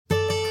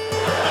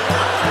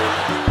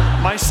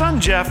My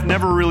son Jeff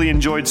never really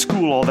enjoyed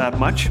school all that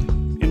much.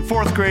 In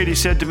 4th grade, he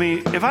said to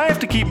me, "If I have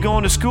to keep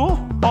going to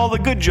school, all the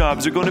good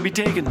jobs are going to be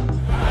taken."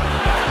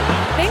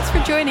 Thanks for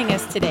joining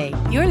us today.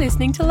 You're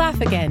listening to Laugh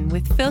Again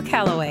with Phil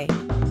Callaway.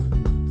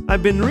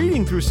 I've been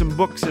reading through some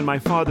books in my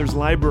father's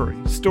library,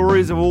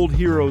 stories of old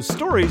heroes,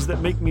 stories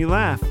that make me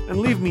laugh and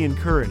leave me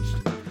encouraged.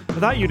 I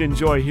thought you'd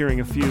enjoy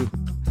hearing a few.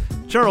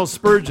 Charles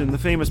Spurgeon, the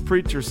famous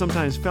preacher,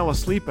 sometimes fell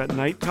asleep at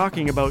night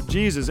talking about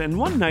Jesus, and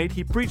one night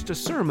he preached a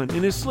sermon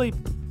in his sleep.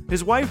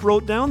 His wife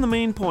wrote down the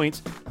main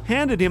points,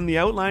 handed him the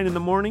outline in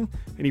the morning,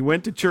 and he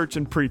went to church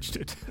and preached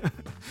it.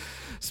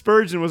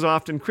 Spurgeon was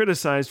often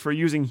criticized for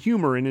using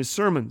humor in his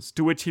sermons,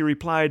 to which he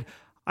replied,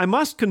 "I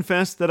must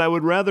confess that I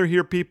would rather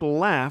hear people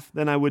laugh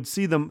than I would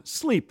see them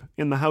sleep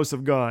in the house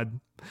of God."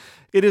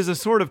 It is a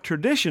sort of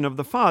tradition of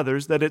the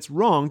fathers that it's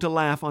wrong to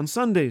laugh on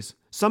Sundays.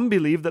 Some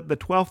believe that the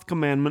 12th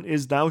commandment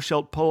is "Thou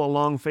shalt pull a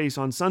long face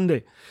on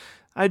Sunday."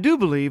 I do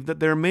believe that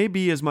there may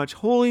be as much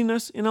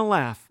holiness in a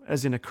laugh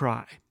as in a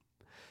cry.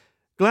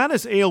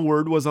 Gladys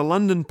Aylward was a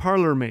London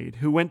parlor maid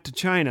who went to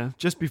China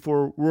just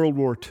before World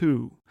War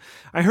II.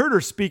 I heard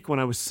her speak when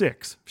I was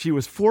 6. She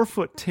was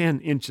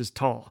 4'10"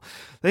 tall.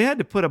 They had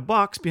to put a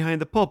box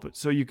behind the pulpit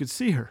so you could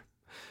see her.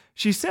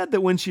 She said that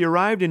when she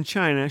arrived in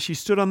China, she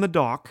stood on the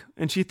dock,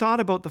 and she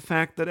thought about the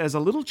fact that as a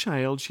little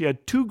child she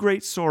had 2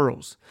 great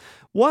sorrows.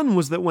 One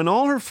was that when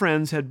all her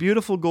friends had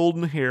beautiful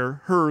golden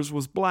hair, hers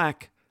was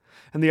black.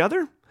 And the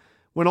other?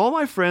 When all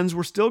my friends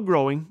were still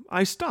growing,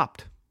 I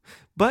stopped.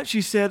 But,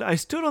 she said, I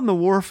stood on the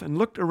wharf and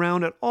looked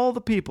around at all the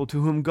people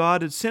to whom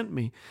God had sent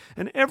me,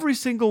 and every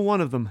single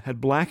one of them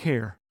had black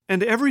hair,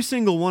 and every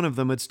single one of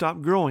them had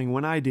stopped growing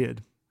when I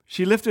did.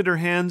 She lifted her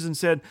hands and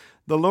said,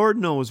 "The Lord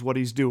knows what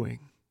He's doing."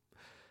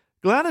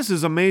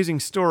 Gladys's amazing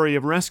story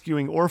of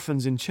rescuing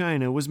orphans in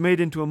China was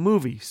made into a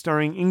movie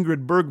starring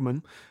Ingrid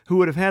Bergman, who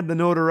would have had the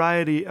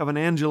notoriety of an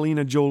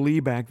Angelina Jolie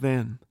back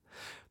then.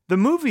 The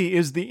movie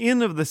is The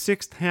Inn of the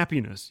Sixth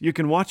Happiness. You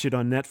can watch it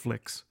on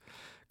Netflix.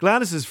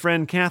 Gladys's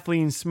friend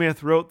Kathleen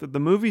Smith wrote that the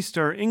movie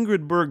star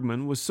Ingrid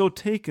Bergman was so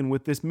taken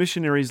with this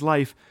missionary's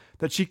life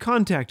that she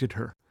contacted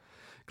her.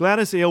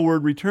 Gladys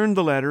Aylward returned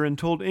the letter and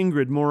told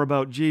Ingrid more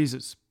about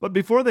Jesus, but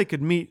before they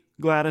could meet,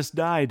 Gladys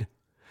died.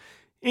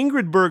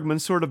 Ingrid Bergman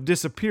sort of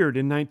disappeared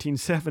in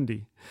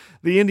 1970.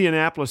 The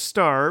Indianapolis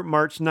Star,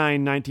 March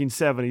 9,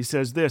 1970,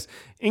 says this,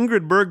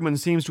 "Ingrid Bergman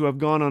seems to have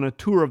gone on a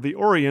tour of the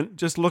Orient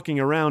just looking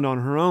around on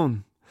her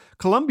own.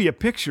 Columbia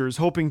Pictures,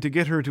 hoping to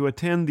get her to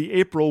attend the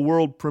April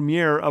world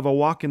premiere of A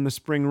Walk in the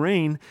Spring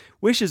Rain,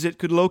 wishes it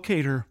could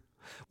locate her.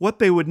 What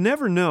they would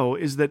never know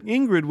is that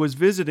Ingrid was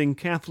visiting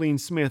Kathleen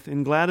Smith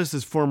in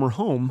Gladys's former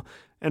home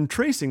and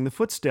tracing the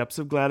footsteps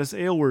of Gladys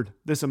Aylward,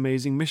 this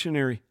amazing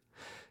missionary.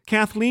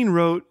 Kathleen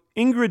wrote,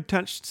 Ingrid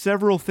touched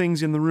several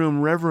things in the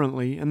room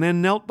reverently and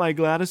then knelt by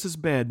Gladys's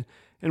bed,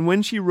 and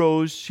when she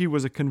rose, she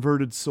was a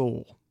converted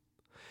soul.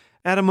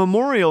 At a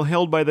memorial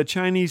held by the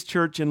Chinese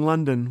church in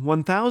London,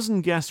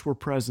 1,000 guests were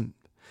present.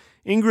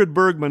 Ingrid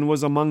Bergman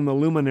was among the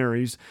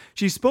luminaries.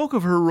 She spoke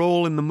of her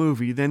role in the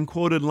movie, then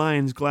quoted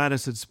lines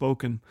Gladys had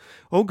spoken.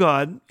 "Oh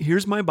God,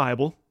 here's my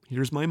Bible,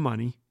 here's my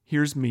money,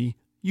 here's me,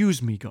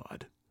 use me,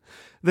 God."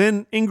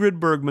 Then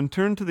Ingrid Bergman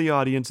turned to the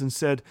audience and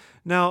said,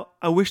 "Now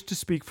I wish to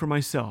speak for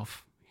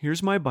myself.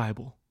 Here's my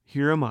Bible,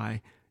 here am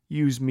I,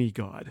 use me,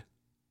 God."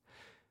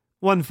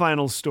 One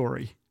final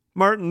story.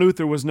 Martin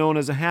Luther was known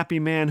as a happy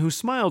man who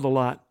smiled a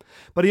lot,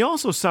 but he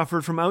also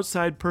suffered from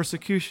outside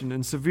persecution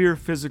and severe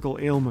physical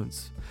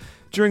ailments.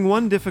 During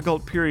one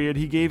difficult period,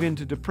 he gave in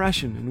to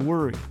depression and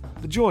worry.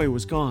 The joy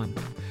was gone.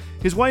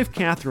 His wife,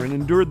 Catherine,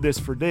 endured this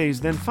for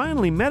days, then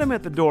finally met him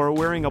at the door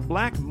wearing a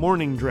black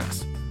mourning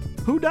dress.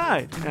 "Who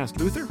died?" asked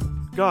Luther.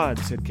 "God,"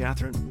 said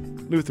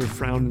Catherine. Luther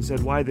frowned and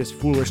said, "Why this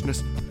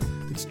foolishness?"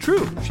 "It's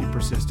true," she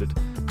persisted.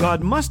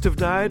 "God must have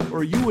died,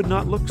 or you would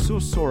not look so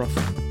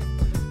sorrowful."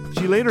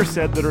 She later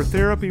said that her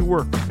therapy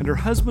worked and her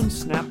husband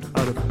snapped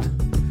out of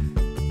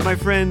it. My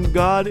friend,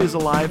 God is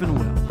alive and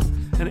well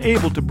and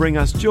able to bring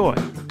us joy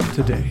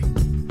today.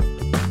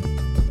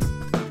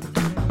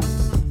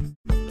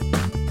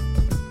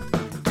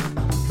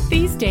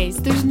 These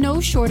days, there's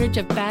no shortage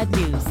of bad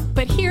news,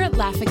 but here at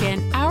Laugh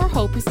Again, our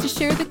hope is to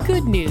share the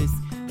good news.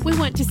 We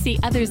want to see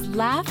others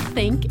laugh,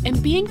 think,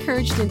 and be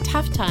encouraged in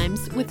tough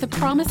times with the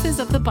promises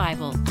of the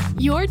Bible.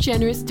 Your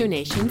generous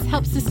donations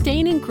help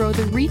sustain and grow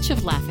the reach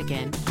of Laugh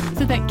Again,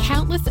 so that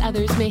countless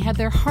others may have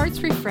their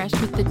hearts refreshed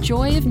with the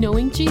joy of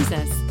knowing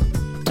Jesus.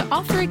 To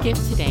offer a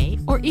gift today,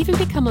 or even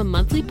become a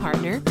monthly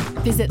partner,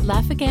 visit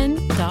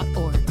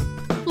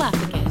laughagain.org.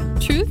 Laugh Again,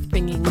 truth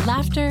bringing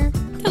laughter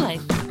to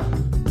life.